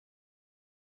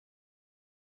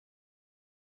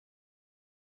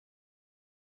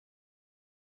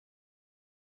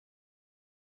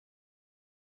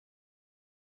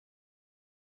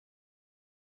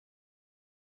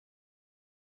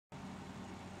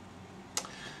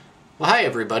Well, hi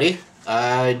everybody.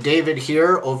 David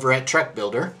here over at Trek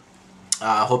Builder.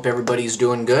 Hope everybody's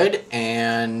doing good,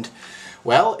 and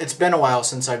well, it's been a while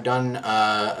since I've done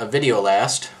a video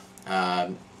last.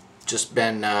 Just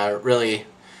been really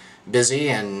busy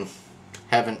and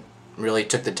haven't really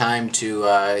took the time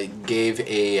to give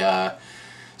an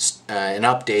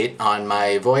update on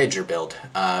my Voyager build.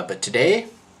 But today,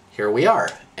 here we are,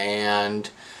 and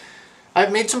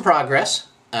I've made some progress.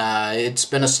 It's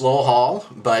been a slow haul,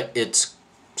 but it's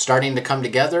starting to come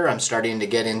together. I'm starting to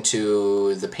get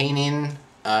into the painting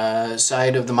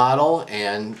side of the model,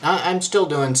 and I'm still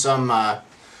doing some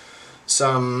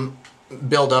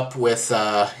build up with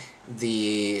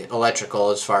the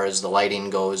electrical as far as the lighting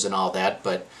goes and all that,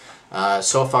 but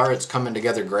so far it's coming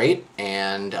together great,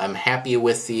 and I'm happy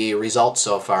with the results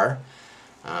so far.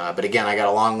 But again, I got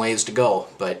a long ways to go.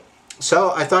 But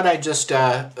so I thought I'd just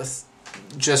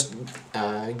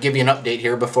give you an update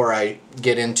here before I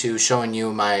get into showing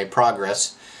you my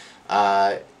progress.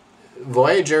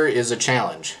 Voyager is a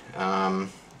challenge.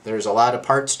 There's a lot of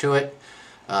parts to it,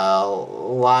 a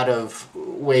lot of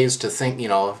ways to think,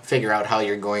 figure out how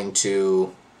you're going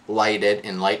to light it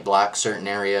and light block certain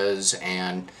areas,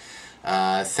 and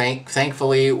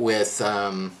thankfully with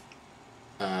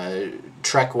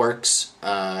TrekWorks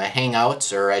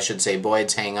Hangouts, or I should say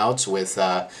Boyd's Hangouts, with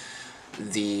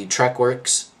the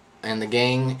TrekWorks and the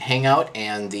gang hangout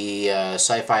and the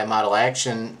Sci-Fi Model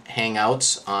Action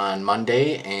hangouts on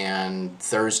Monday, and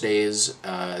Thursdays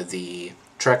the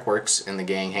TrekWorks and the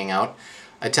gang hangout.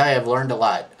 I tell you, I've learned a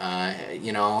lot.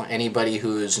 Anybody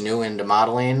who's new into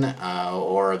modeling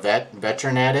or a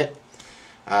veteran at it,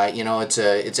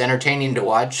 it's entertaining to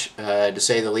watch, to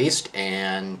say the least,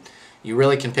 and you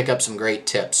really can pick up some great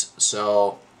tips.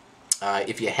 So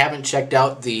if you haven't checked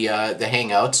out the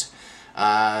hangouts,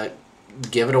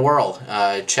 give it a whirl.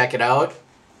 Check it out.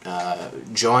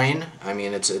 Join. I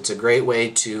mean, it's a great way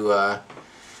to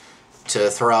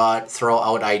throw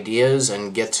out ideas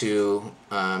and get to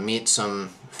meet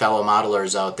some fellow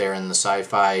modelers out there in the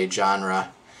sci-fi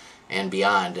genre and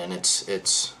beyond. And it's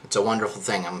a wonderful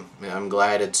thing. I'm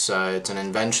glad it's an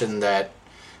invention that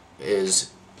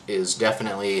is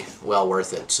definitely well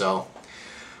worth it. So.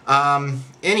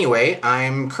 Anyway,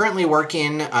 I'm currently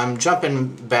I'm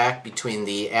jumping back between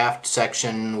the aft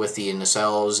section with the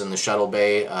nacelles and the shuttle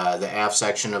bay, the aft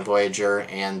section of Voyager,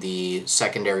 and the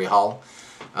secondary hull.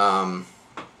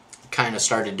 Kind of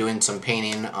started doing some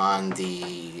painting on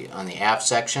the aft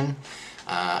section.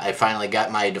 I finally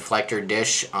got my deflector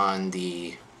dish on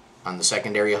the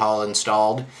secondary hull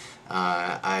installed.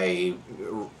 I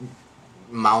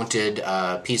mounted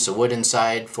a piece of wood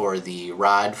inside for the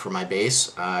rod for my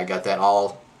base. I got that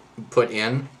all put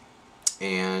in,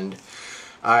 and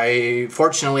I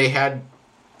fortunately had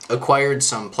acquired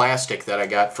some plastic that I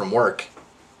got from work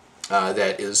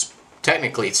that is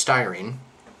technically styrene.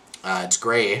 It's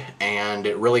gray, and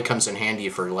it really comes in handy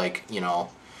for, like,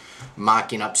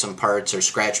 mocking up some parts or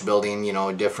scratch building,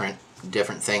 different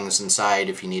things inside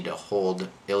if you need to hold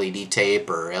LED tape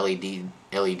or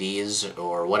LEDs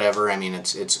or whatever. I mean,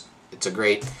 it's a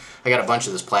great. I got a bunch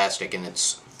of this plastic, and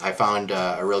I found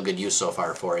a real good use so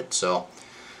far for it. So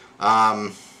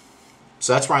so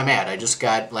that's where I'm at.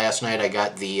 Last night I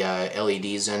got the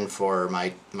LEDs in for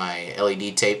my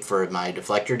LED tape for my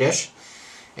deflector dish,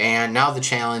 and now the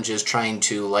challenge is trying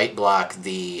to light block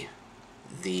the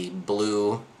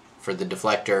blue for the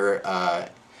deflector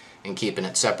and keeping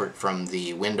it separate from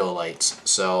the window lights.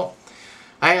 So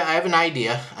I have an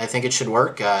idea. I think it should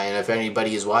work, and if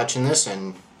anybody is watching this,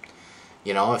 and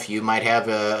if you might have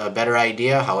a better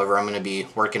idea. However, I'm going to be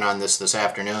working on this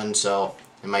afternoon, so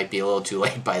it might be a little too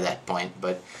late by that point.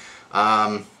 But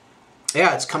yeah,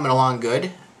 it's coming along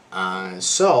good.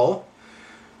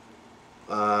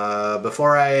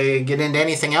 Before I get into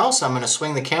anything else, I'm going to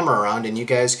swing the camera around, and you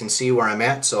guys can see where I'm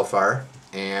at so far.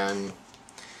 And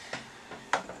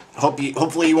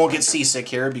hopefully you won't get seasick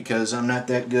here, because I'm not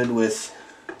that good with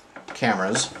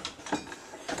cameras.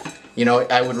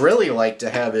 I would really like to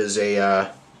have is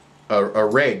a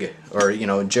rig,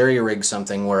 or jerry rig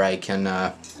something where I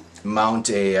can mount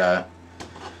a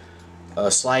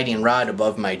sliding rod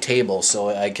above my table, so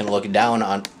I can look down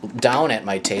at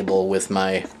my table with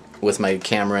my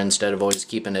camera instead of always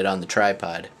keeping it on the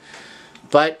tripod.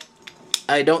 But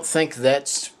I don't think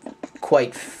that's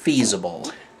quite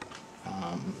feasible.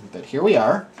 But here we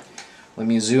are. Let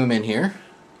me zoom in here.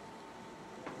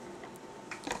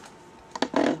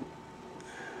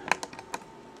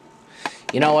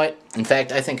 You know what? In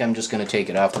fact, I think I'm just going to take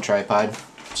it off the tripod.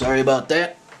 Sorry about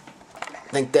that. I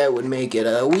think that would make it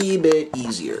a wee bit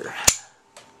easier.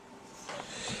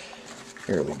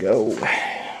 Here we go.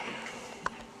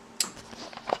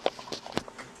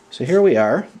 So here we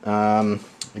are.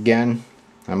 Again,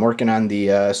 I'm working on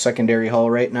the secondary hull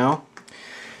right now.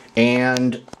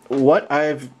 And what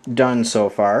I've done so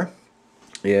far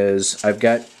is I've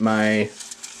got my,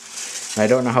 I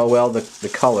don't know how well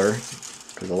the color,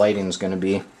 because the lighting's going to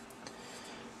be,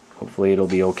 hopefully it'll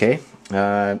be okay.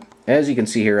 As you can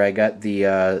see here, I got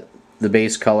the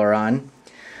base color on.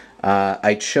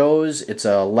 I chose, it's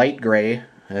a light gray.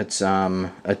 It's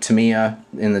a Tamiya,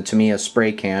 in the Tamiya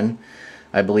spray can.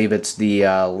 I believe it's the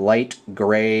light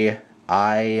gray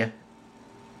IJN.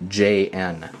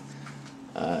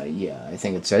 Yeah, I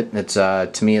think it's it. It's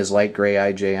Tamiya's light gray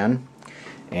IJN.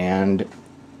 And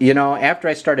you know, after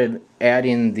I started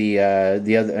adding the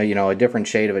other, you know, a different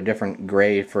shade of a different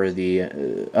gray for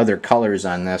the other colors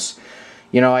on this,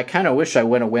 you know, I kind of wish I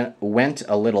went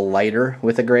a little lighter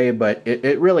with the gray, but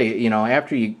it really, you know,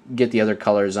 after you get the other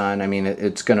colors on, I mean,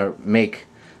 it's going to make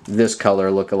this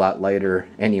color look a lot lighter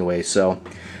anyway, so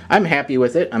I'm happy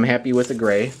with it. I'm happy with the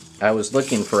gray. I was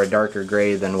looking for a darker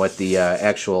gray than what the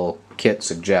actual kit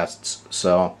suggests,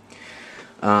 so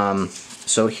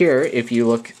so here, if you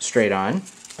look straight on,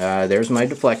 there's my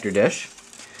deflector dish,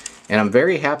 and I'm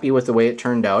very happy with the way it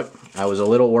turned out. I was a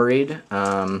little worried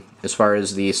as far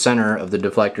as the center of the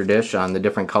deflector dish on the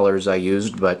different colors I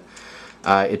used, but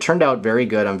it turned out very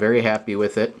good. I'm very happy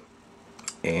with it.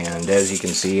 And as you can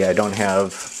see, I don't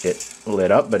have it lit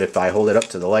up, but if I hold it up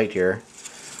to the light here,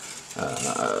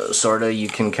 sorta, you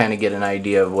can kind of get an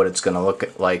idea of what it's going to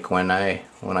look like when I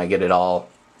get it all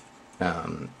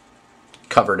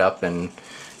covered up and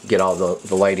get all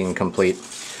the lighting complete.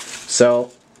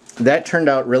 So that turned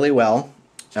out really well.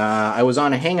 I was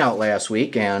on a hangout last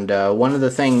week, and one of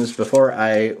the things before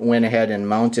I went ahead and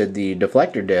mounted the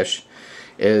deflector dish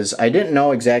is I didn't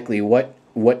know exactly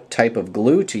what type of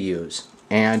glue to use,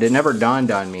 and it never dawned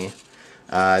on me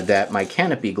that my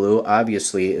canopy glue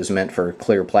obviously is meant for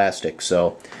clear plastic.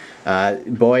 So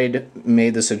Boyd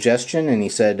made the suggestion, and he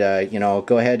said, you know,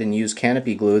 go ahead and use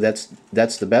canopy glue. That's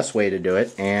the best way to do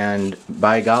it, and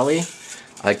by golly,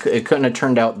 it couldn't have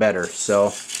turned out better.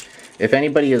 So if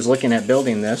anybody is looking at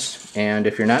building this, and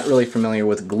if you're not really familiar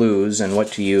with glues and what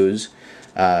to use,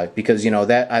 because you know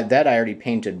that I already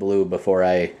painted blue before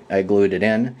I glued it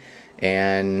in,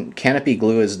 and canopy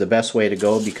glue is the best way to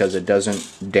go because it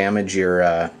doesn't damage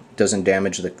your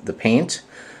the paint.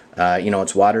 You know,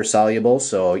 it's water soluble,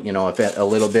 so you know, if a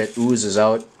little bit oozes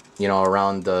out, you know,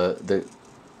 around the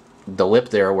lip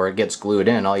there where it gets glued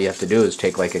in, all you have to do is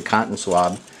take like a cotton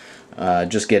swab,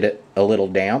 just get it a little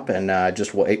damp, and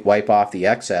just wipe off the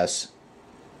excess,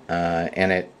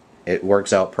 and it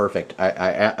works out perfect.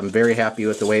 I'm very happy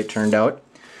with the way it turned out.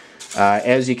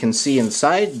 As you can see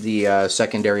inside the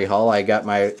secondary hull, I got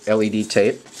my LED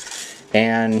tape,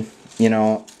 and you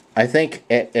know, I think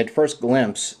at first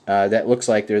glimpse that looks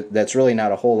like that's really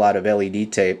not a whole lot of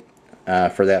LED tape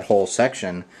for that whole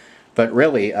section, but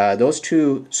really those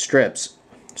two strips,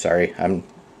 sorry, I'm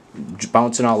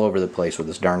bouncing all over the place with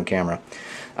this darn camera,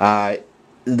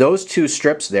 those two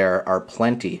strips there are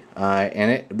plenty,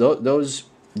 and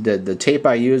the tape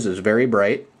I use is very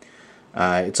bright.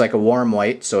 It's like a warm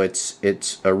white, so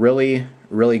it's a really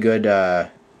good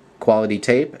quality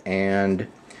tape, and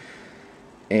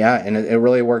yeah, and it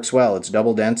really works well. It's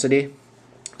double density,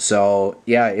 so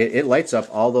yeah, it lights up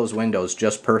all those windows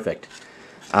just perfect.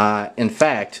 In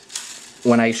fact,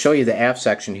 when I show you the aft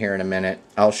section here in a minute,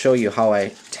 I'll show you how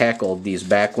I tackled these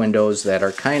back windows that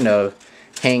are kind of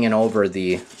hanging over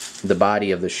the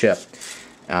body of the ship,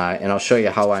 and I'll show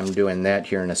you how I'm doing that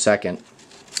here in a second.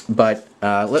 But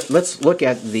let's look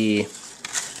at the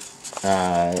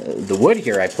wood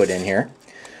here I put in here,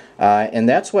 and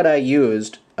that's what I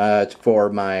used for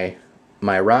my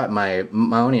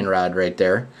mounting rod right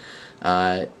there.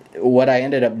 What I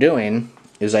ended up doing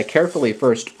is I carefully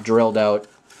first drilled out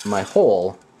my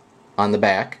hole on the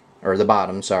back, or the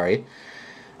bottom, sorry,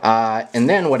 and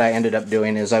then what I ended up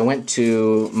doing is I went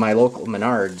to my local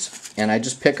Menards, and I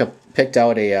just picked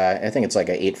out I think it's like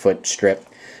an 8-foot strip.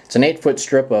 It's an 8-foot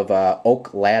strip of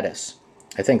oak lattice.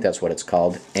 I think that's what it's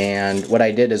called. And what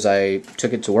I did is I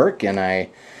took it to work and I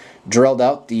drilled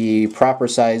out the proper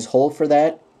size hole for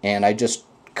that, and I just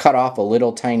cut off a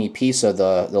little tiny piece of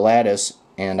the lattice,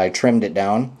 and I trimmed it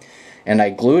down, and I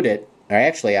glued it, or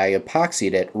actually I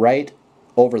epoxied it right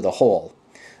over the hole.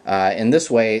 And this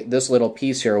way, this little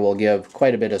piece here will give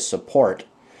quite a bit of support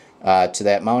to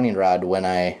that mounting rod when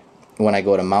I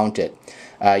go to mount it.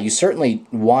 You certainly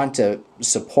want to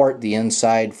support the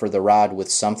inside for the rod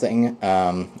with something.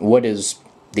 Wood is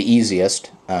the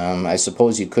easiest. I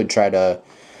suppose you could try to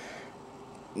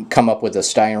come up with a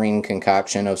styrene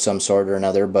concoction of some sort or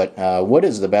another, but wood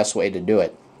is the best way to do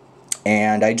it.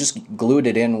 and I just glued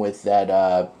it in with that.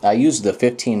 I used the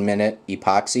 15-minute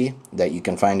epoxy that you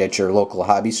can find at your local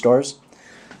hobby stores.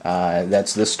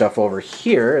 That's this stuff over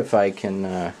here, if I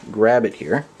can grab it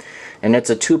here. And it's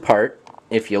a two-part.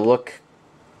 If you look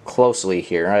closely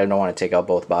here, I don't want to take out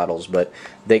both bottles, but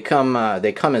they come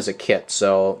as a kit.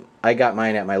 So I got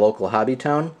mine at my local Hobby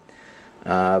Town,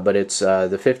 but it's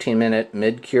the 15-minute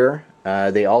mid-cure.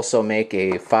 They also make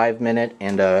a 5-minute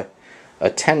and a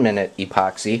 10-minute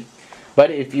epoxy. But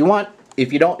if you're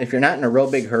not in a real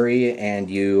big hurry and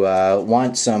you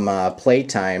want some play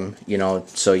time, you know,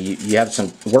 so you have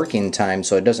some working time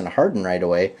so it doesn't harden right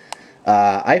away,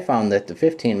 I found that the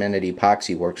 15-minute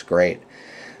epoxy works great.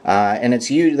 And it's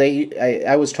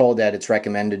I was told that it's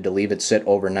recommended to leave it sit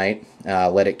overnight,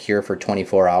 let it cure for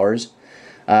 24 hours.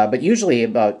 But usually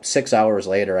about 6 hours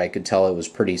later I could tell it was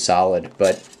pretty solid.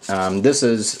 But this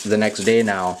is the next day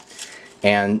now,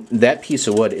 and that piece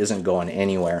of wood isn't going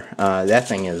anywhere. That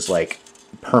thing is like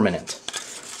permanent.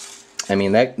 I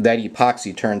mean, that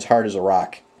epoxy turns hard as a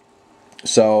rock.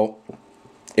 So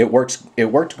it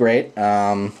worked great.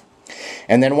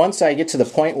 And then once I get to the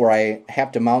point where I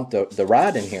have to mount the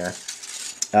rod in here,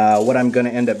 what I'm going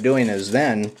to end up doing is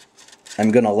then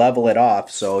I'm going to level it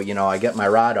off, so you know I get my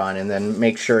rod on, and then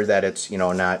make sure that it's, you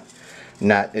know, not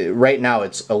right now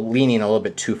it's leaning a little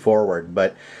bit too forward,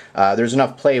 but there's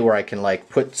enough play where I can like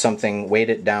put something, weight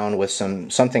it down with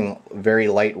something very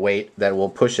lightweight that will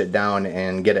push it down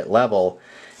and get it level.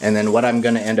 And then what I'm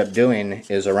going to end up doing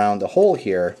is around the hole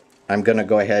here, I'm going to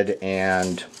go ahead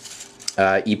and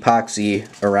epoxy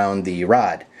around the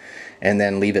rod, and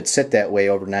then leave it sit that way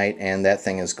overnight, and that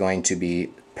thing is going to be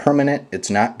permanent.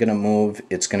 It's not going to move.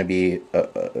 It's going to be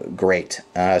great.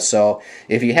 So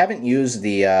if you haven't used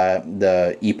the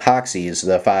epoxies,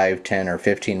 the 5, 10, or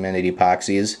 15-minute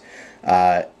epoxies,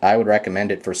 I would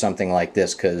recommend it for something like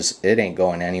this, because it ain't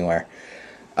going anywhere.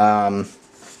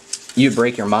 You'd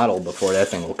break your model before that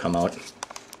thing will come out.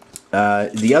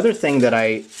 The other thing that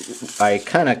I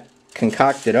kind of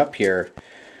concocted up here,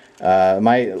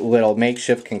 my little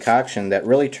makeshift concoction that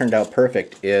really turned out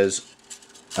perfect, is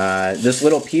this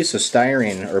little piece of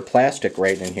styrene or plastic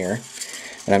right in here.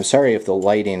 And I'm sorry if the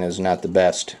lighting is not the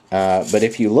best, but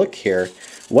if you look here,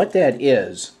 what that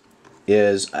is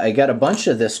I got a bunch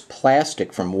of this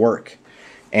plastic from work,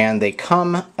 and they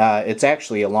come, it's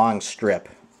actually a long strip,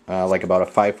 like about a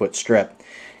 5-foot strip,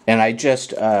 and I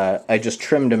just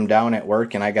trimmed them down at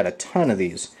work, and I got a ton of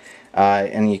these,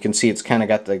 and you can see it's kind of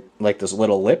got like this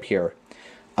little lip here,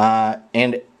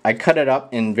 and I cut it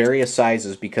up in various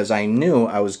sizes because I knew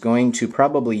I was going to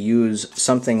probably use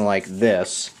something like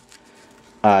this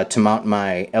to mount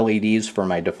my LEDs for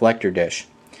my deflector dish.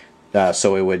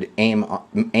 So it would aim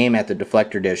at the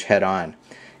deflector dish head on.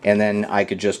 And then I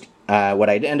could just, what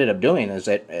I ended up doing is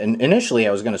that initially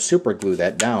I was going to super glue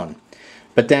that down.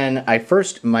 But then my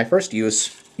first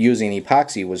use using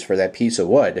epoxy was for that piece of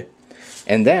wood.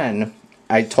 And then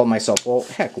I told myself, well,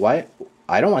 heck, why?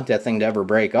 I don't want that thing to ever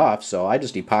break off, so I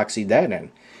just epoxied that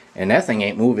in. And that thing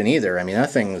ain't moving either. I mean,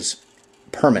 that thing's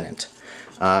permanent.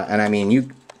 And I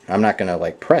mean, I'm not going to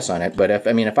like press on it, but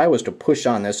if I was to push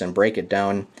on this and break it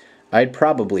down, I'd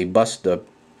probably bust the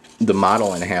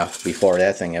model in half before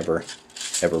that thing ever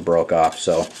broke off.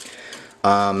 So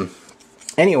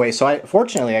anyway, so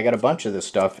fortunately I got a bunch of this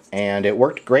stuff, and it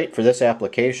worked great for this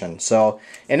application. So,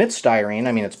 and it's styrene.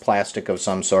 I mean, it's plastic of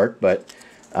some sort, but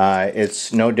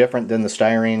it's no different than the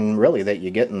styrene really that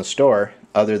you get in the store,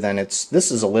 other than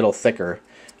this is a little thicker.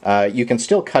 You can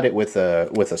still cut it with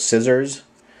a scissors,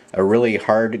 a really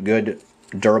hard, good,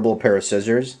 durable pair of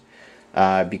scissors,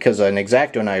 because an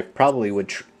X-Acto knife probably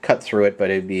would cut through it, but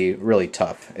it'd be really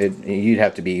tough. You'd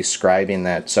have to be scribing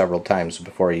that several times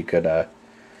before you could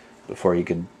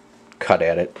cut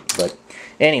at it. But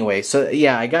anyway, so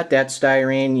yeah, I got that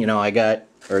styrene, you know,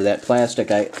 or that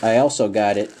plastic. I also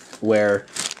got it where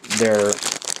they're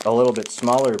a little bit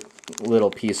smaller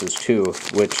little pieces too,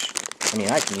 which, I mean,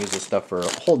 I can use this stuff for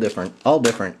all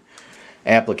different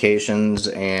applications,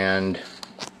 and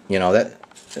you know, that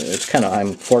it's kind of,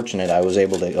 I'm fortunate I was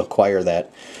able to acquire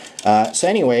that. So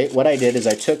anyway, what I did is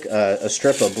I took a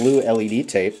strip of blue LED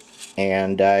tape,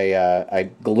 and I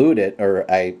glued it, or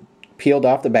I peeled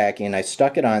off the backing, I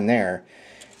stuck it on there,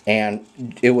 and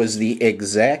it was the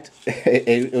exact,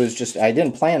 it was just, I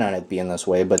didn't plan on it being this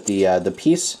way, but the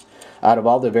piece, out of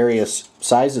all the various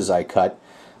sizes I cut,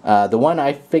 the one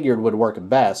I figured would work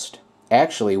best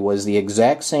actually was the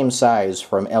exact same size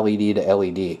from LED to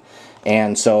LED.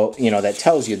 And so, you know, that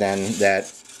tells you then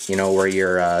that, you know, where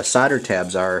your solder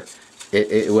tabs are,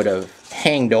 it would have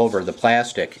hanged over the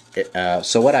plastic.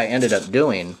 So what I ended up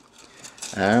doing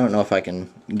I don't know if I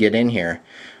can get in here,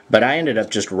 but I ended up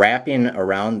just wrapping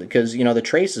around, because you know the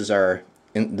traces are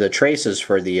the traces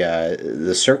for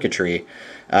the circuitry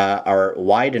are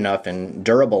wide enough and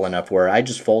durable enough where I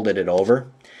just folded it over,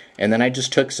 and then I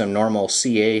just took some normal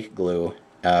CA glue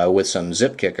with some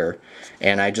zip kicker,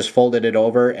 and I just folded it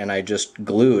over and I just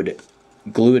glued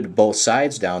both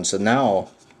sides down. So now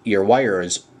your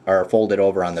wires are folded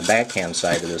over on the backhand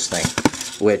side of this thing,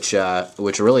 which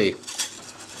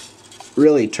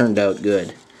really turned out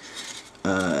good.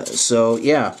 So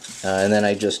yeah, and then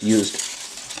I just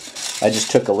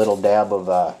took a little dab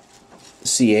of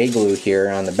CA glue here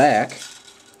on the back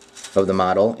of the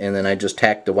model, and then I just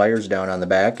tacked the wires down on the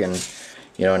back, and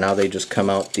you know, now they just come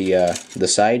out the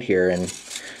side here, and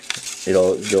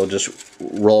they'll just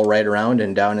roll right around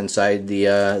and down inside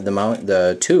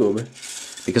the tube,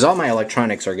 because all my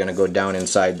electronics are going to go down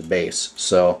inside the base.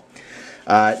 So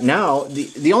now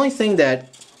the only thing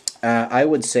that I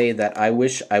would say that I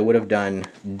wish I would have done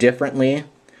differently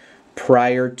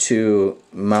prior to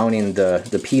mounting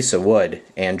the piece of wood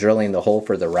and drilling the hole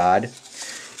for the rod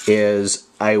is,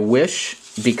 I wish,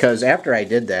 because after I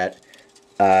did that,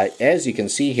 as you can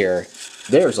see here,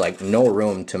 there's like no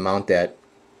room to mount that,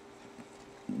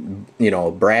 you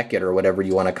know, bracket or whatever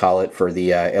you want to call it for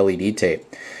the LED tape.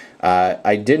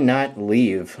 I did not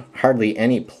leave hardly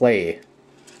any play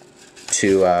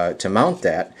to mount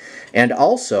that. And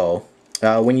also,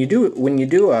 when you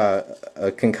do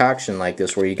a concoction like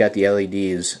this where you got the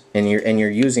LEDs and you're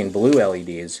using blue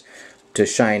LEDs to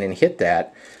shine and hit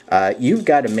that, you've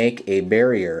got to make a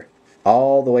barrier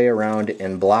all the way around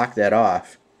and block that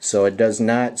off so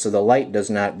the light does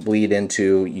not bleed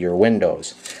into your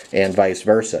windows and vice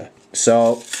versa.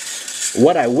 So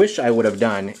what I wish I would have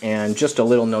done, and just a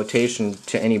little notation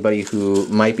to anybody who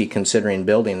might be considering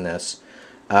building this,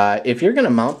 if you're going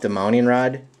to mount the mounting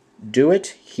rod, do it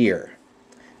here,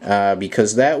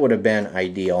 because that would have been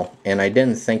ideal, and I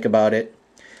didn't think about it,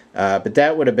 but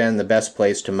that would have been the best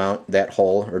place to mount that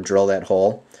hole or drill that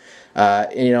hole.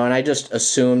 You know, and I just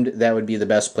assumed that would be the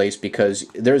best place because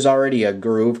there's already a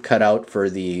groove cut out for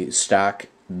the stock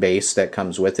base that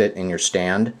comes with it in your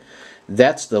stand.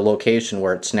 That's the location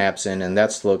where it snaps in, and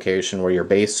that's the location where your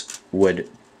base would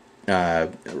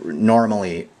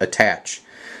normally attach.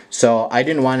 So I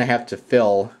didn't want to have to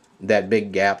fill that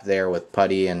big gap there with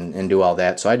putty and do all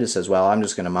that. So I just says, well, I'm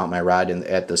just going to mount my rod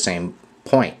at the same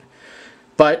point.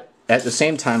 But at the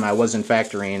same time, I wasn't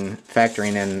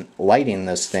factoring in lighting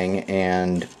this thing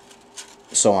and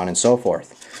so on and so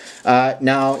forth.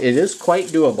 Now, it is quite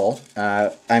doable.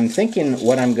 I'm thinking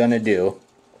what I'm going to do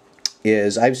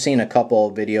is, I've seen a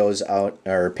couple videos out,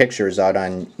 or pictures out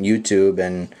on YouTube,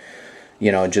 and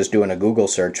you know, just doing a Google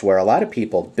search, where a lot of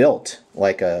people built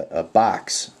like a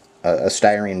box, a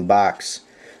styrene box,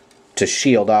 to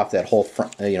shield off that whole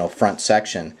front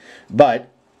section. But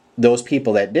those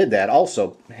people that did that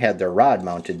also had their rod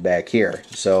mounted back here.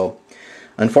 So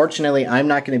unfortunately, I'm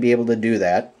not going to be able to do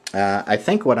that. I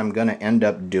think what I'm going to end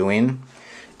up doing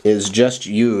is just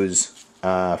use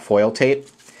foil tape.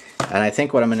 And I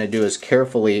think what I'm going to do is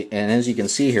carefully, and as you can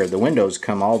see here, the windows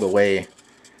come all the way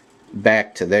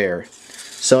back to there.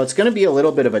 So it's going to be a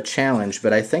little bit of a challenge,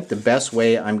 but I think the best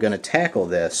way I'm going to tackle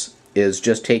this is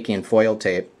just taking foil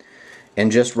tape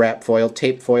and just wrap foil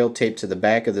tape to the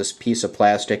back of this piece of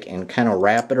plastic and kind of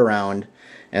wrap it around,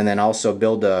 and then also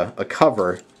build a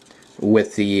cover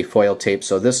with the foil tape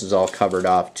so this is all covered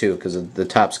off too, because the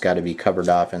top's got to be covered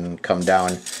off and come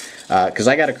down, because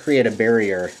I got to create a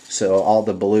barrier so all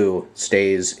the blue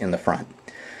stays in the front.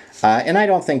 And I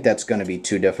don't think that's going to be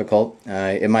too difficult.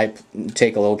 It might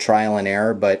take a little trial and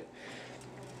error, but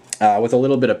with a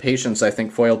little bit of patience, I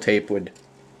think foil tape would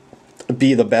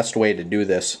be the best way to do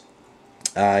this.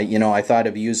 You know, I thought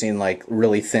of using like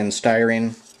really thin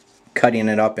styrene, cutting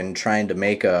it up and trying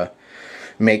to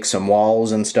make some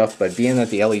walls and stuff, but being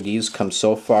that the LEDs come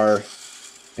so far,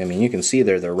 I mean, you can see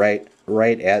they're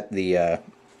right at the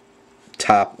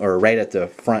top, or right at the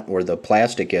front where the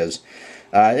plastic is.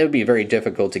 It would be very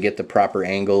difficult to get the proper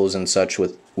angles and such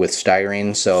with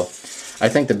styrene, so I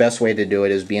think the best way to do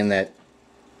it is, being that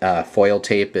foil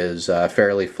tape is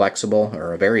fairly flexible,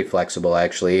 or very flexible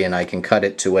actually, and I can cut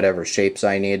it to whatever shapes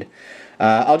I need.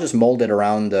 I'll just mold it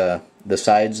around the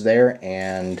sides there,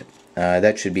 and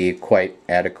that should be quite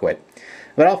adequate.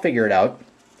 But I'll figure it out.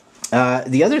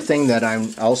 The other thing that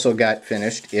I'm also got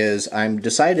finished is I'm,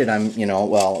 you know,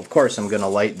 well, of course I'm going to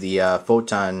light the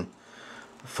photon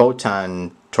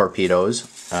torpedoes.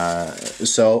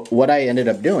 So what I ended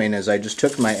up doing is I just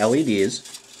took my LEDs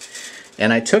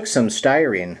and I took some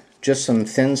styrene, just some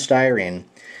thin styrene,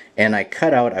 and I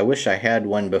cut out, I wish I had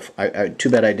one before, too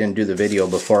bad I didn't do the video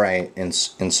before I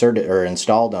inserted or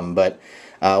installed them, but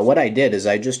what I did is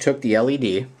I just took the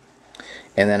LED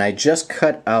and then I just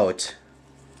cut out,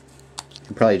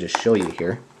 I'll probably just show you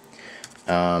here.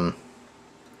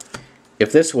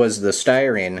 If this was the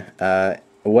styrene,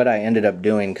 what I ended up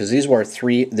doing, because these were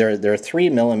they're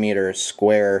 3mm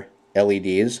square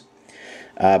LEDs,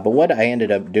 but what I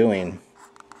ended up doing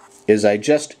is I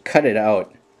just cut it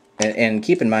out, and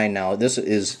keep in mind now this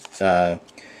is I'm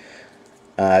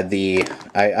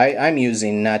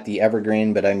using not the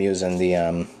evergreen, but I'm using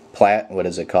the what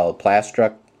is it called,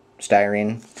 Plastruct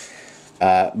styrene.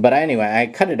 But anyway, I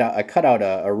cut it out. I cut out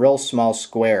a real small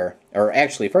square, or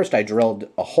actually, first I drilled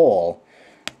a hole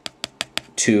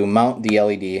to mount the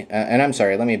LED. And I'm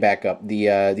sorry, let me back up. The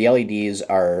LEDs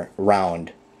are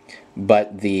round,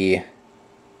 but it's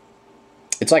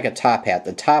like a top hat.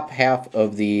 The top half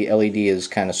of the LED is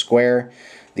kind of square.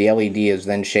 The LED is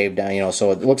then shaved down, you know,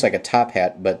 so it looks like a top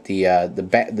hat, but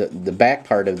the back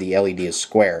part of the LED is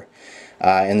square.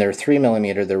 And they're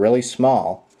 3mm. They're really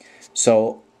small.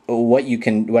 So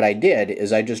what I did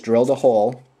is I just drilled a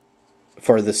hole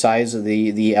for the size of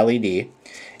the LED,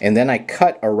 and then I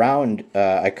cut around.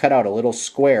 I cut out a little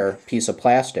square piece of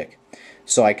plastic.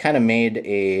 So I kind of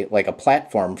made like a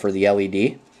platform for the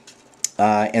LED,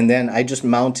 and then I just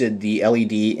mounted the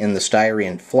LED in the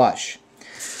styrene flush.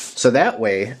 So that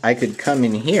way I could come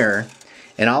in here,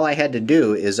 and all I had to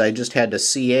do is I just had to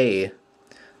CA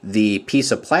the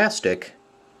piece of plastic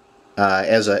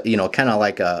as a, you know, kind of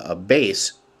like a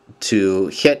base to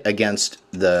hit against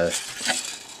the,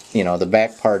 you know, the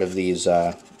back part of these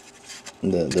the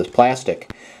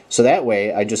plastic. So that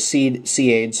way I just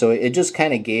CA'd, so it just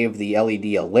kind of gave the LED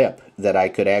a lip that I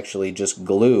could actually just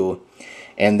glue,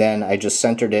 and then I just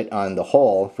centered it on the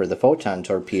hole for the photon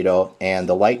torpedo, and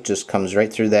the light just comes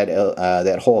right through that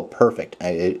that hole perfect.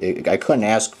 I couldn't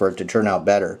ask for it to turn out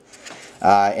better.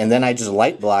 And then I just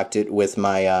light blocked it with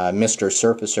my Mr.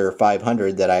 Surfacer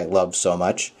 500 that I love so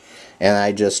much, and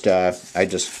I just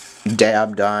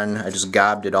dabbed on, I just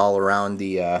gobbed it all around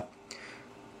the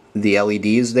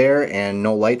LEDs there, and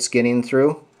no light's getting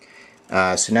through.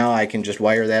 So now I can just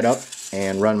wire that up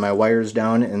and run my wires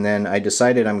down, and then I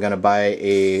decided I'm going to buy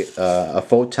a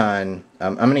photon.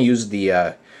 I'm going to use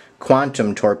the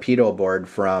quantum torpedo board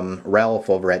from Ralph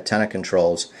over at Tenna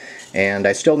Controls, and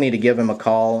I still need to give him a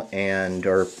call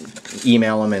or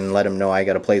email him and let him know I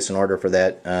got to place an order for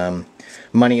that.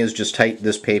 Money is just tight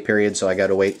this pay period, so I got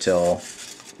to wait till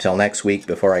next week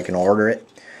before I can order it.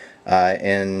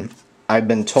 And I've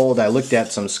been told, I looked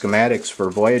at some schematics for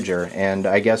Voyager, and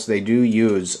I guess they do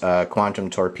use quantum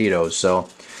torpedoes, so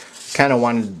kind of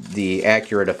wanted the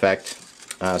accurate effect,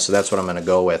 so that's what I'm going to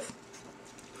go with.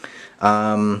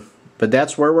 But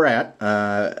that's where we're at.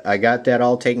 I got that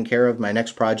all taken care of. My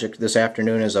next project this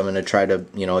afternoon is I'm going to try to,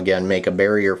 you know, again, make a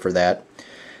barrier for that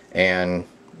and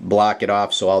block it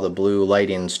off so all the blue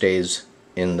lighting stays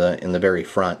in the very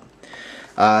front.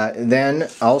 Then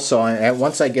also,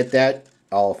 once I get that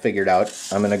all figured out,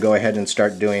 I'm going to go ahead and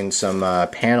start doing some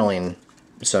paneling,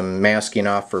 some masking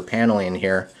off for paneling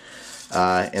here,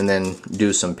 and then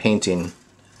do some painting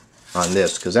on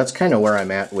this, because that's kind of where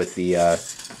I'm at with the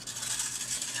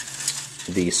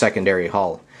secondary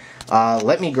hull.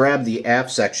 Let me grab the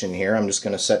aft section here. I'm just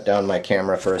going to set down my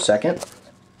camera for a second.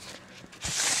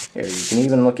 Here, you can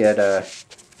even look at,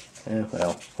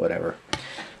 well, whatever.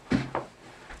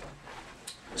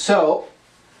 So,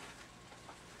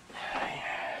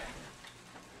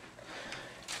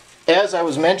 as I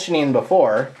was mentioning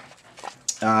before,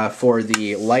 for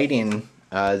the lighting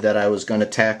that I was going to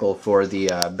tackle for the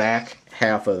back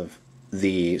half of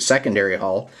the secondary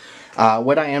hull,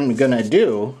 what I am going to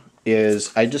do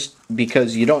is,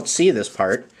 because you don't see this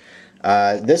part,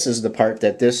 this is the part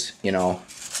that this, you know,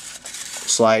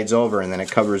 slides over, and then it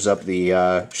covers up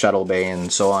the shuttle bay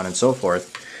and so on and so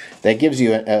forth. That gives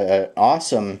you an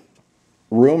awesome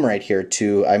room right here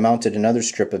I mounted another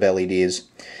strip of LEDs,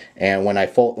 and when I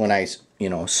you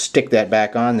know, stick that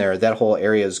back on there, that whole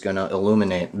area is going to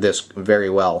illuminate this very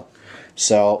well.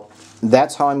 So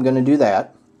that's how I'm going to do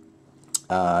that.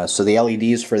 So the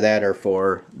LEDs for that are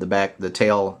for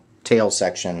the tail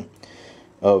section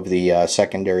of the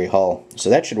secondary hull. So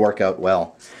that should work out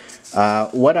well.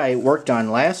 What I worked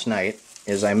on last night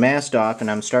is I masked off,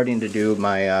 and I'm starting to do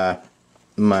my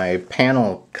my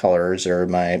panel colors, or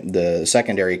the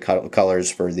secondary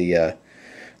colors for the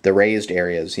raised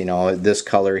areas. You know, this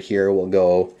color here will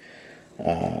go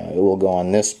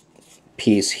on this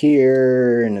piece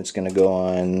here, and it's going to go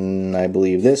on, I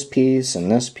believe, this piece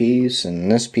and this piece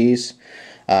and this piece.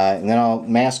 And then I'll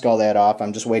mask all that off.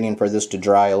 I'm just waiting for this to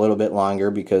dry a little bit longer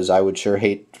because I would sure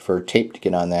hate for tape to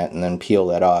get on that and then peel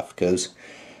that off, because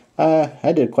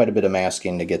I did quite a bit of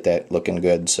masking to get that looking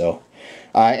good. So,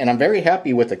 and I'm very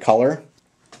happy with the color.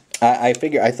 I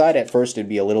thought at first it'd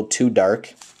be a little too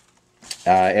dark.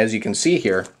 As you can see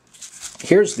here,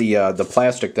 here's the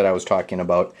plastic that I was talking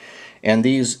about, and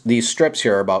these strips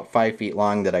here are about 5 feet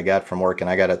long that I got from work, and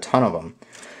I got a ton of them.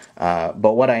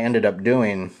 But what I ended up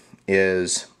doing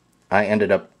is I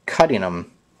ended up cutting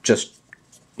them, just,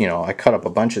 you know, I cut up a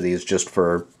bunch of these just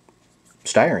for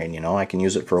styrene, you know, I can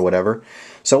use it for whatever.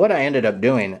 So what I ended up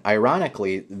doing,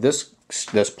 ironically, this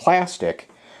plastic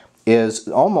is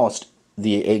almost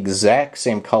the exact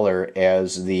same color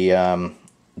as the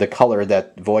color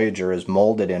that Voyager is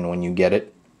molded in when you get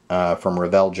it from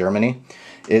Revell, Germany.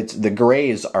 The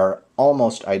grays are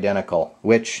almost identical,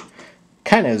 which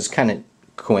is kind of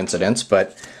coincidence,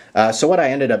 but so what I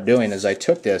ended up doing is I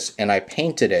took this and I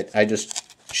painted it. I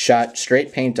just shot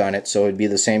straight paint on it so it would be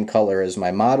the same color as my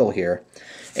model here.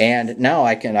 And now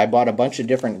I bought a bunch of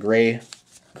different gray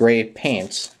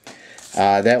paints.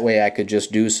 That way I could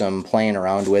just do some playing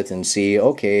around with and see,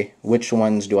 okay, which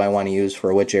ones do I want to use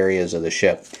for which areas of the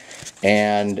ship.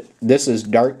 And this is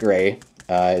dark gray.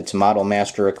 It's Model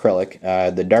Master Acrylic.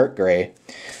 The dark gray,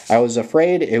 I was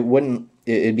afraid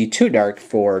it'd be too dark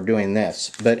for doing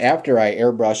this, but after I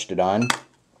airbrushed it on,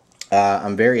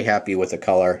 I'm very happy with the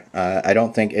color. I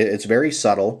don't think it's very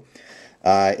subtle.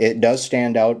 It does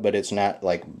stand out, but it's not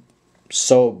like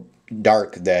so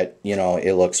dark that, you know,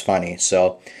 it looks funny.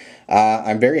 So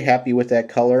I'm very happy with that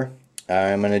color.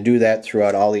 I'm going to do that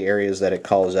throughout all the areas that it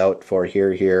calls out for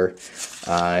here,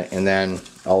 and then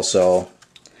also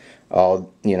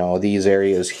all, you know, these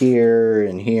areas here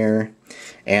and here.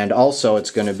 And also it's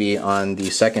going to be on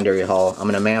the secondary hull. I'm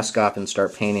going to mask off and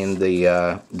start painting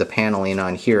the paneling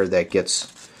on here that gets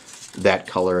that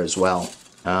color as well.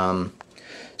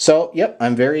 So, yep,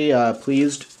 I'm very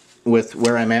pleased with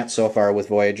where I'm at so far with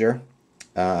Voyager.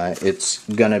 It's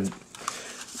going to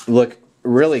look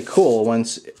really cool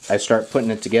once I start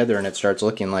putting it together and it starts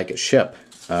looking like a ship.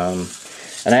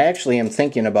 And I actually am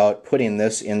thinking about putting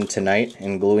this in tonight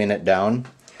and gluing it down.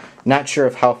 Not sure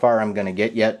of how far I'm going to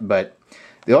get yet, but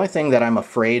the only thing that I'm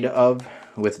afraid of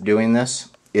with doing this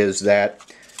is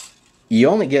that you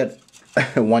only get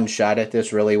one shot at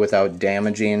this really without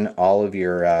damaging all of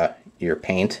your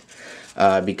paint,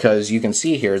 because you can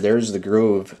see here there's the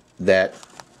groove that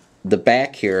the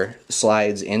back here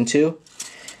slides into,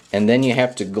 and then you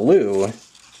have to glue,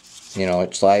 you know,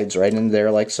 it slides right in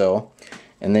there like so,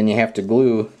 and then you have to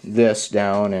glue this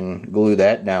down and glue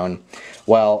that down.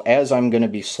 Well, as I'm going to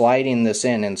be sliding this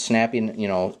in and snapping, you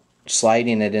know,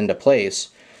 sliding it into place,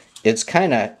 it's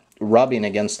kind of rubbing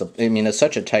against the, I mean, it's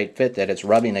such a tight fit that it's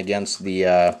rubbing against the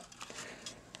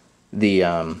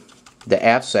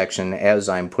aft section as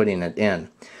I'm putting it in.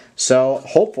 So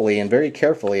hopefully and very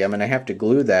carefully I'm going to have to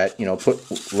glue that, you know,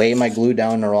 lay my glue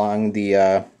down along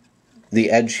the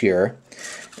edge here,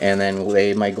 and then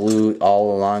lay my glue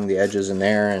all along the edges in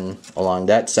there and along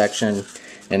that section.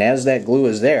 And as that glue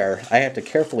is there, I have to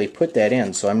carefully put that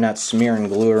in so I'm not smearing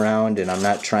glue around and I'm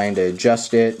not trying to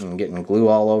adjust it and getting glue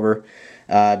all over,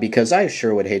 because I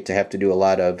sure would hate to have to do a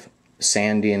lot of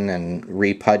sanding and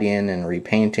reputtying and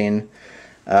repainting.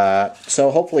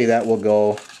 So hopefully that will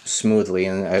go smoothly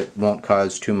and it won't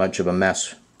cause too much of a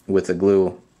mess with the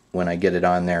glue when I get it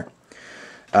on there.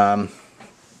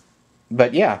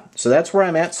 But yeah, so that's where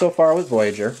I'm at so far with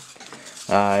Voyager.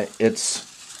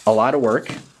 It's a lot of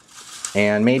work,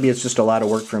 and maybe it's just a lot of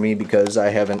work for me because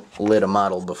I haven't lit a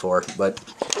model before. But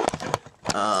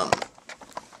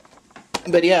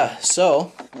yeah,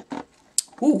 so,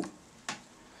 whoo,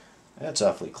 that's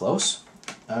awfully close.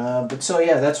 But so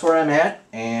yeah, that's where I'm at,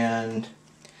 and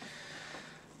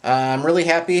I'm really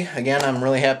happy. Again, I'm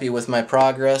really happy with my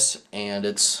progress, and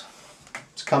it's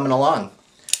coming along.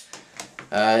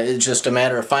 It's just a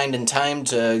matter of finding time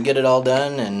to get it all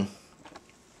done, and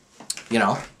you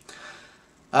know.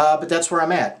 But that's where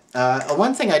I'm at.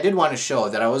 One thing I did want to show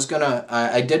that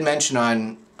I did mention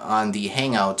on the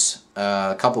Hangouts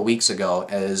a couple weeks ago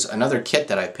is another kit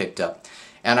that I picked up,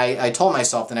 and I told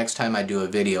myself the next time I do a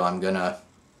video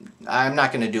I'm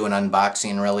not gonna do an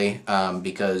unboxing really,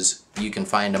 because you can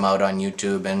find them out on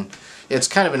YouTube, and it's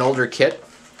kind of an older kit.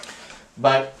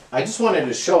 But I just wanted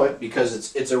to show it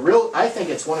because it's a real, I think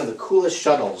it's one of the coolest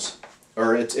shuttles,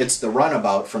 or it's the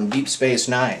Runabout from Deep Space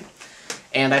Nine.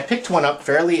 And I picked one up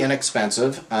fairly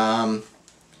inexpensive, and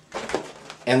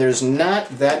there's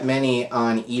not that many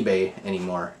on eBay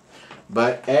anymore.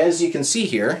 But as you can see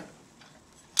here,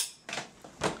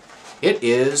 It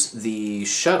is the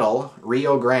shuttle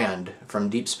Rio Grande from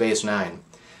Deep Space Nine.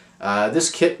 This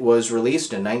kit was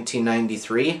released in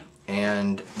 1993,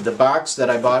 and the box that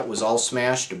I bought was all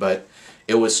smashed, but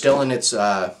it was still in its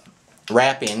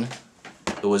wrapping.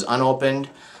 It was unopened.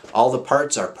 All the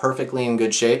parts are perfectly in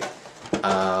good shape.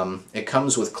 It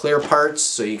comes with clear parts,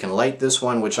 so you can light this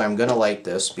one, which I'm going to light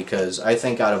this, because I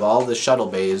think out of all the shuttle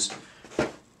bays,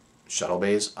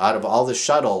 out of all the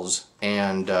shuttles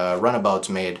and runabouts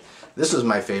made, this is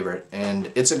my favorite,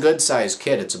 and it's a good size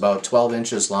kit. It's about 12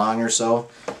 inches long or so.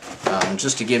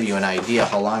 Just to give you an idea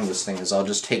how long this thing is, I'll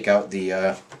just take out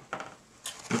the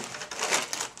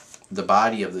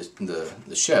body of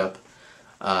the ship,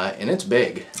 and it's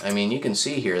big. I mean, you can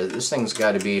see here that this thing's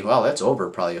got to be, well, that's over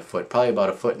probably a foot, probably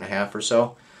about 1.5 feet or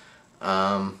so.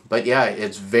 But yeah,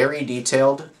 it's very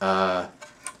detailed. I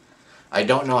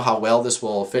don't know how well this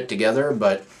will fit together,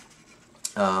 but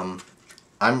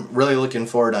I'm really looking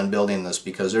forward on building this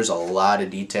because there's a lot of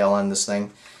detail on this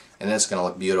thing, and it's going to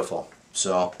look beautiful.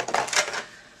 So,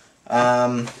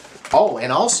 oh,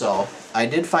 and also, I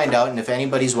did find out, and if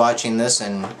anybody's watching this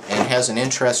and has an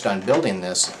interest on building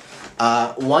this,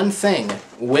 one thing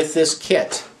with this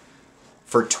kit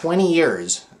for 20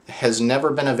 years has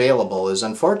never been available is,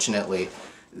 unfortunately,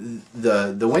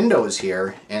 the windows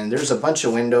here, and there's a bunch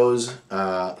of windows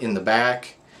in the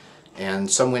back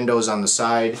and some windows on the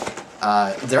side.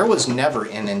 There was never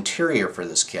an interior for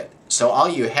this kit. So all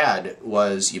you had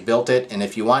was, you built it, and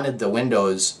if you wanted the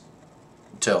windows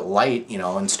to light, you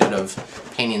know, instead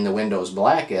of painting the windows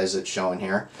black as it's shown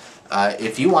here,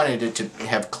 if you wanted it to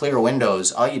have clear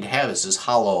windows, all you'd have is this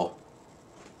hollow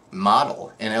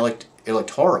model, and it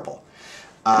looked horrible.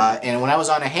 And when I was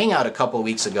on a hangout a couple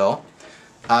weeks ago,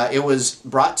 it was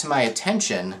brought to my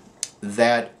attention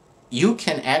that you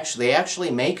can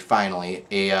actually make finally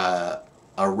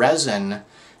a resin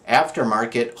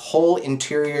aftermarket whole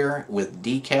interior with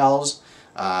decals.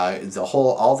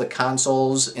 All the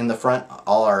consoles in the front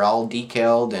are all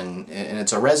decaled, and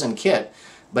it's a resin kit,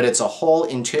 but it's a whole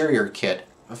interior kit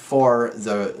for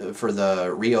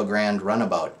the Rio Grande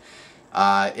runabout.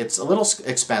 It's a little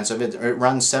expensive. It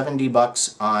runs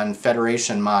 $70 on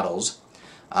Federation models.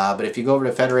 But if you go over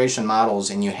to Federation models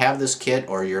and you have this kit,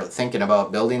 or you're thinking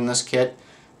about building this kit,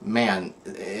 man,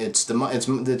 it's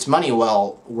money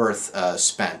well worth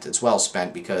spent. It's well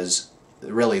spent, because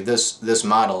really this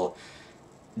model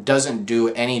doesn't do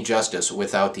any justice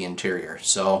without the interior.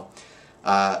 So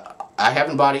I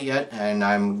haven't bought it yet, and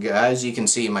as you can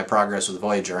see my progress with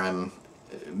Voyager,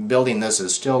 building this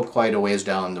is still quite a ways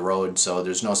down the road, so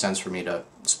there's no sense for me to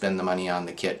spend the money on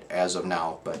the kit as of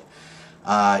now. But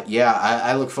yeah,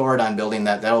 I look forward on building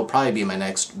that. That'll probably be my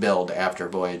next build after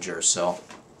Voyager. So,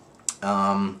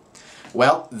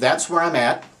 well, that's where I'm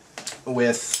at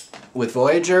with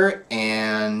Voyager,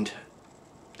 and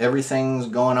everything's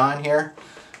going on here.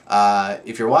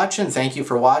 If you're watching, thank you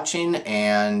for watching,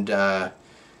 and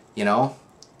you know,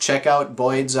 check out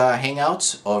Boyd's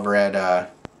hangouts over at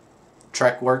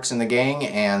Trek Works in the Gang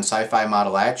and Sci-Fi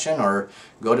Model Action, or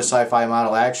go to Sci-Fi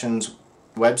Model Action's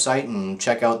website and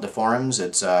check out the forums.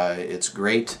 It's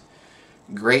great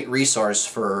resource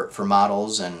for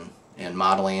models and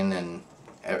modeling and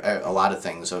a lot of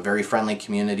things. A very friendly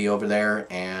community over there,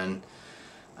 and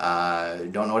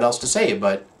don't know what else to say,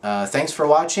 but thanks for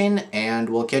watching, and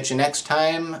we'll catch you next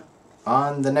time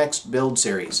on the next build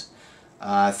series.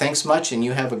 Thanks much, and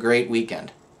you have a great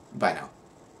weekend. Bye now.